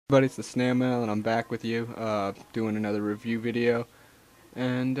Everybody, it's the Snail, and I'm back with you, doing another review video.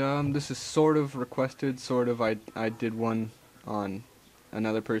 And this is sort of requested, sort of. I did one on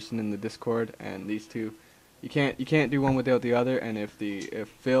another person in the Discord, and these two, you can't do one without the other. And if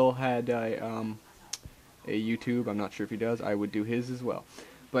Phil had a YouTube, I'm not sure if he does, I would do his as well.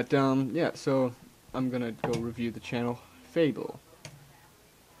 But yeah, so I'm gonna go review the channel FAYBEL.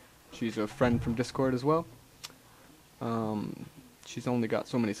 She's a friend from Discord as well. She's only got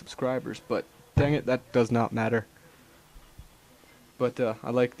so many subscribers, but dang it, that does not matter. But I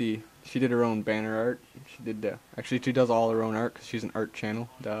like she did her own banner art. She did, actually she does all her own art, 'cause she's an art channel,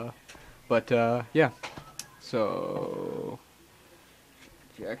 duh. But yeah, so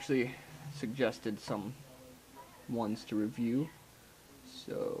she actually suggested some ones to review.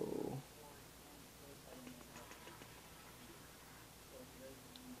 So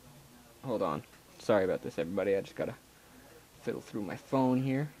hold on, sorry about this everybody, I just gotta fiddle through my phone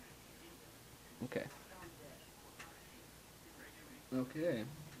here. Okay.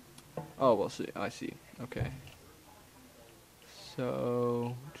 Oh, well, see, I see. Okay.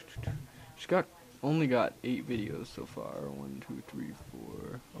 So she's only got 8 videos so far. 1, 2, 3,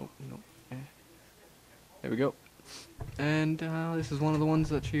 4. Oh no. There we go. And this is one of the ones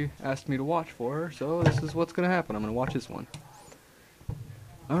that she asked me to watch for her. So this is what's gonna happen. I'm gonna watch this one.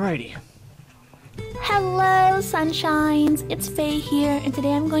 Alrighty. Hello sunshines, it's Faye here, and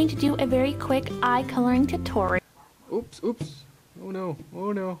today I'm going to do a very quick eye coloring tutorial. Oops. Oh no,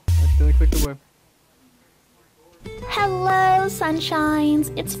 I accidentally clicked away. Hello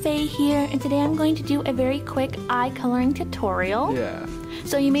sunshines, it's Faye here, and today I'm going to do a very quick eye coloring tutorial. Yeah.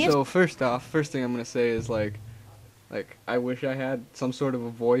 So first thing I'm gonna say is like I wish I had some sort of a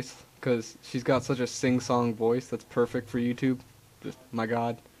voice, because she's got such a sing-song voice that's perfect for YouTube. Just, my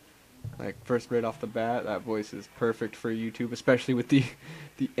god. Like, first right off the bat, that voice is perfect for YouTube, especially with the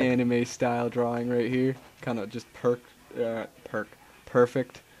anime style drawing right here. Kind of just perfect.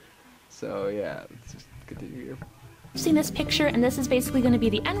 So yeah, let's just continue here. You've seen this picture, and this is basically going to be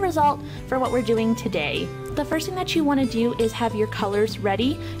the end result for what we're doing today. The first thing that you want to do is have your colors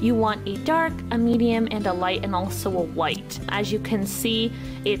ready. You want a dark, a medium, and a light, and also a white. As you can see,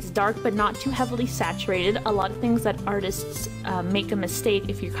 it's dark but not too heavily saturated. A lot of things that artists make a mistake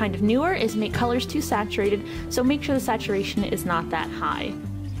if you're kind of newer is make colors too saturated, so make sure the saturation is not that high.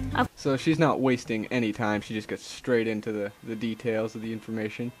 So she's not wasting any time, she just gets straight into the details of the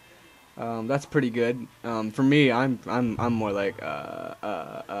information. That's pretty good. For me, I'm more like,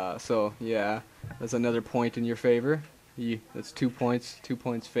 so yeah, that's another point in your favor. That's 2 points, 2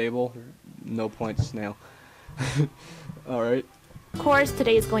 points FAYBEL, no points Snail. Alright. Of course,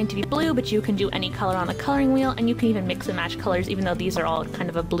 today is going to be blue, but you can do any color on the coloring wheel, and you can even mix and match colors, even though these are all kind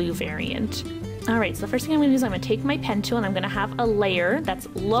of a blue variant. Alright, so the first thing I'm going to do is I'm going to take my pen tool, and I'm going to have a layer that's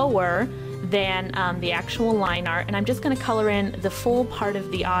lower than the actual line art, and I'm just going to color in the full part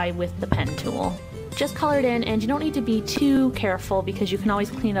of the eye with the pen tool. Just color it in, and you don't need to be too careful because you can always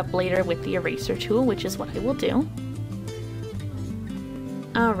clean it up later with the eraser tool, which is what I will do.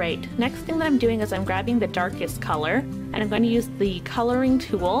 Alright, next thing that I'm doing is I'm grabbing the darkest color, and I'm going to use the coloring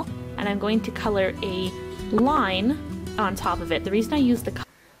tool, and I'm going to color a line on top of it. The reason I use the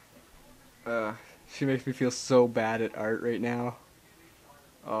she makes me feel so bad at art right now.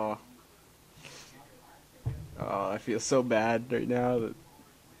 Oh, I feel so bad right now that,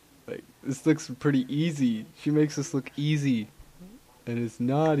 like, this looks pretty easy. She makes this look easy, and it's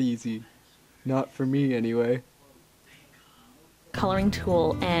not easy. Not for me, anyway. Coloring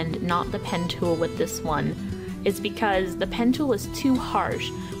tool and not the pen tool with this one is because the pen tool is too harsh,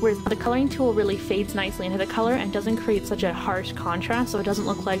 whereas the coloring tool really fades nicely into the color and doesn't create such a harsh contrast, so it doesn't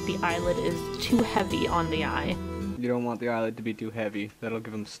look like the eyelid is too heavy on the eye. You don't want the eyelid to be too heavy. That'll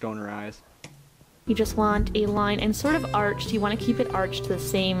give them stoner eyes. You just want a line and sort of arched. You want to keep it arched to the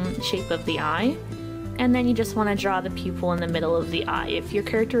same shape of the eye. And then you just want to draw the pupil in the middle of the eye. If your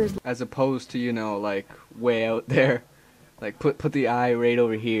character is... As opposed to, you know, like, way out there. Like, put the eye right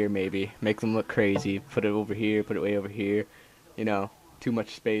over here, maybe. Make them look crazy. Put it over here, put it way over here. You know, too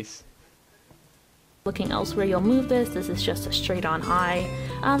much space. Looking elsewhere, you'll move this. This is just a straight-on eye,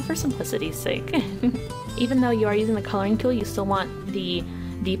 for simplicity's sake. Even though you are using the coloring tool, you still want the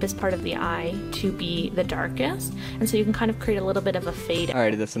deepest part of the eye to be the darkest, and so you can kind of create a little bit of a fade.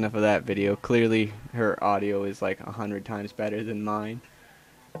 Alright, that's enough of that video. Clearly her audio is like 100 times better than mine.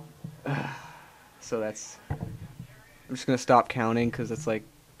 So that's... I'm just gonna stop counting because it's like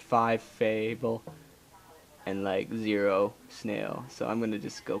 5 FAYBEL and like 0 Snail. So I'm gonna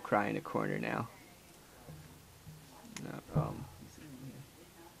just go cry in a corner now.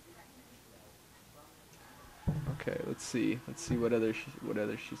 Okay. Okay, let's see what other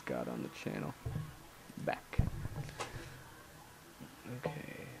she's got on the channel. Back.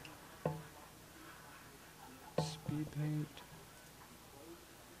 Okay. Speed paint.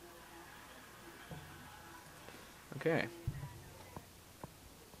 Okay.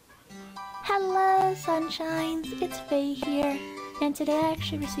 Hello, sunshines. It's Faye here, and today I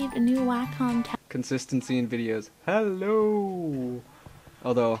actually received a new Wacom Consistency in videos. Hello.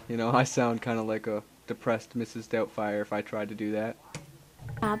 Although, you know, I sound kind of like a depressed Mrs. Doubtfire if I tried to do that.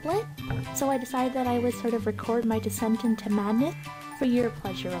 tablet, so I decided that I would sort of record my descent into madness for your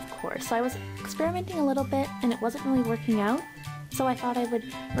pleasure, of course. So I was experimenting a little bit, and it wasn't really working out, so I thought I would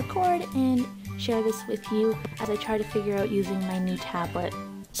record and share this with you as I try to figure out using my new tablet.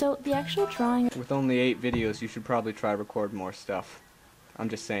 So the actual drawing... With only 8 videos, you should probably try record more stuff. I'm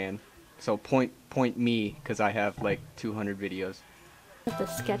just saying. So point me, because I have like 200 videos. The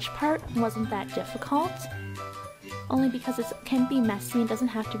sketch part wasn't that difficult, only because it can be messy and doesn't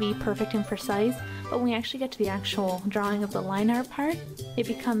have to be perfect and precise, but when we actually get to the actual drawing of the line art part, it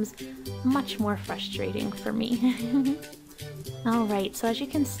becomes much more frustrating for me. Alright, so as you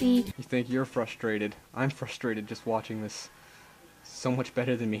can see... You think you're frustrated. I'm frustrated just watching this. So much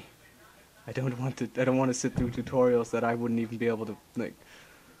better than me. I don't want to sit through tutorials that I wouldn't even be able to, like...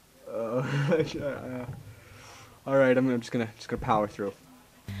 Alright, I'm just gonna power through.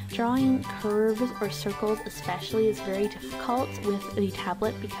 Drawing curves or circles especially is very difficult with the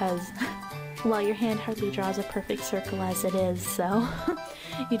tablet because, well, your hand hardly draws a perfect circle as it is, so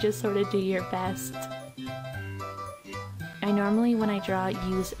you just sort of do your best. I normally, when I draw,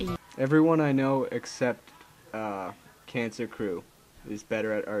 use a... Everyone I know except Cancer Crew is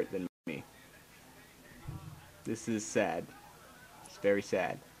better at art than me. This is sad. It's very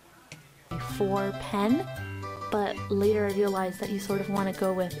sad. 4 pen, but later I realized that you sort of want to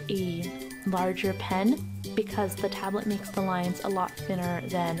go with a larger pen because the tablet makes the lines a lot thinner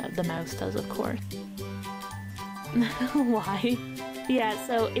than the mouse does, of course. Why? Yeah,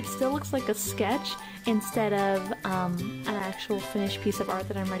 so it still looks like a sketch instead of an actual finished piece of art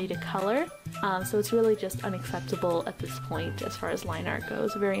that I'm ready to color. So it's really just unacceptable at this point as far as line art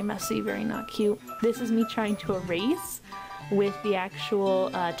goes. Very messy, very not cute. This is me trying to erase with the actual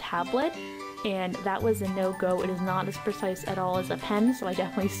tablet, and that was a no-go. It is not as precise at all as a pen, so I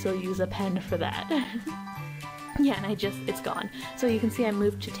definitely still use a pen for that. Yeah, and it's gone. So you can see I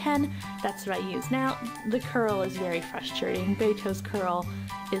moved to 10, that's what I use now. The curl is very frustrating. Beto's curl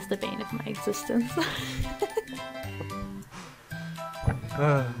is the bane of my existence.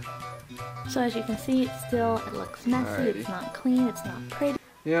 So as you can see, it looks messy, Alrighty. It's not clean, it's not pretty.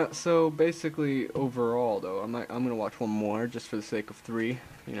 Yeah, so basically overall though, I'm gonna watch one more just for the sake of 3,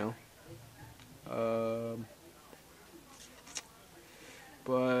 you know.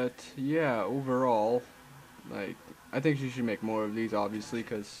 But yeah, overall, like, I think you should make more of these, obviously,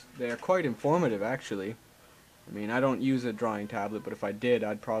 because they are quite informative, actually. I mean, I don't use a drawing tablet, but if I did,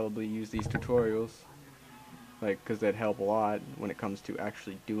 I'd probably use these tutorials, like, because they'd help a lot when it comes to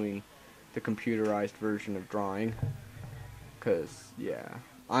actually doing the computerized version of drawing. Because, yeah,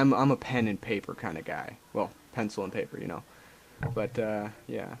 I'm a pen and paper kind of guy. Well, pencil and paper, you know. But,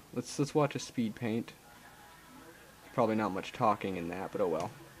 yeah, let's watch a speed paint. Probably not much talking in that, but oh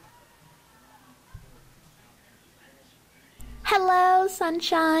well. Hello,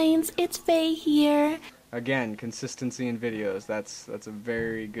 sunshines. It's Faye here. Again, consistency in videos. That's a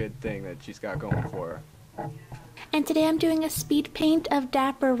very good thing that she's got going for her. And today I'm doing a speed paint of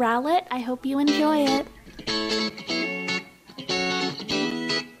Dapper Rowlet. I hope you enjoy it.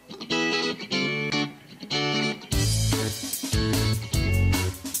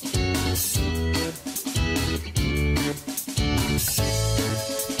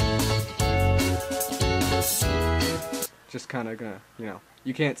 Just kind of gonna, you know,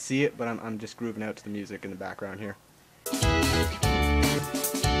 you can't see it, but I'm just grooving out to the music in the background here.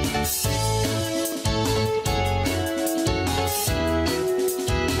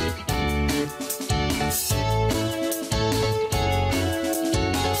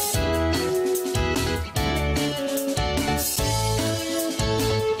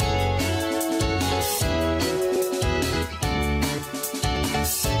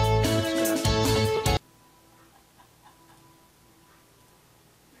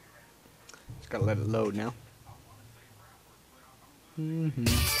 Gotta let it load now. And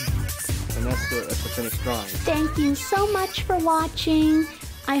that's the finished drawing. Thank you so much for watching.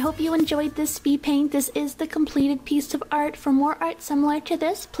 I hope you enjoyed this speed paint. This is the completed piece of art. For more art similar to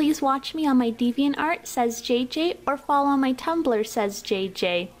this, please watch me on my DeviantArt, says JJ, or follow my Tumblr, says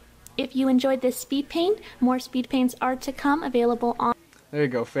JJ. If you enjoyed this speed paint, more speed paints are to come, available on... There you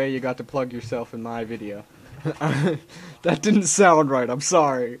go, Faye, you got to plug yourself in my video. That didn't sound right. I'm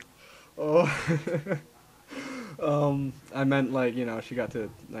sorry. Oh. I meant like, you know, she got to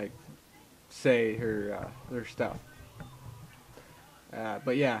like say her stuff.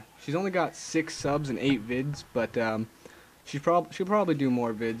 But yeah, she's only got 6 subs and 8 vids, but she'll probably do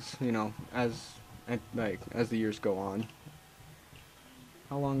more vids, you know, as the years go on.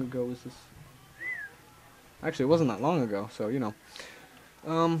 How long ago was this? Actually, it wasn't that long ago, so you know,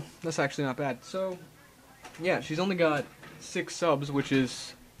 that's actually not bad. So yeah, she's only got 6 subs, which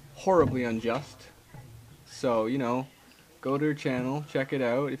is horribly unjust. So you know, go to her channel, check it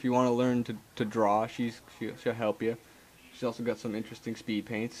out. If you want to learn to draw, she'll help you. She's also got some interesting speed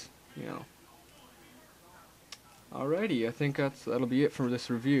paints, you know. Alrighty, I think that'll be it for this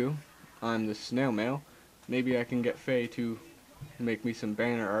review on the Snail Mail. Maybe I can get Faye to make me some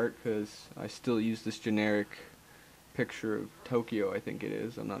banner art, because I still use this generic picture of Tokyo, I think it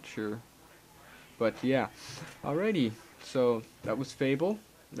is. I'm not sure. But yeah, alrighty. So that was FAYBEL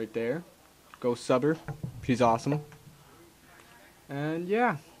right there. Go sub her. She's awesome. And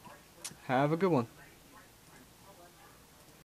yeah, have a good one.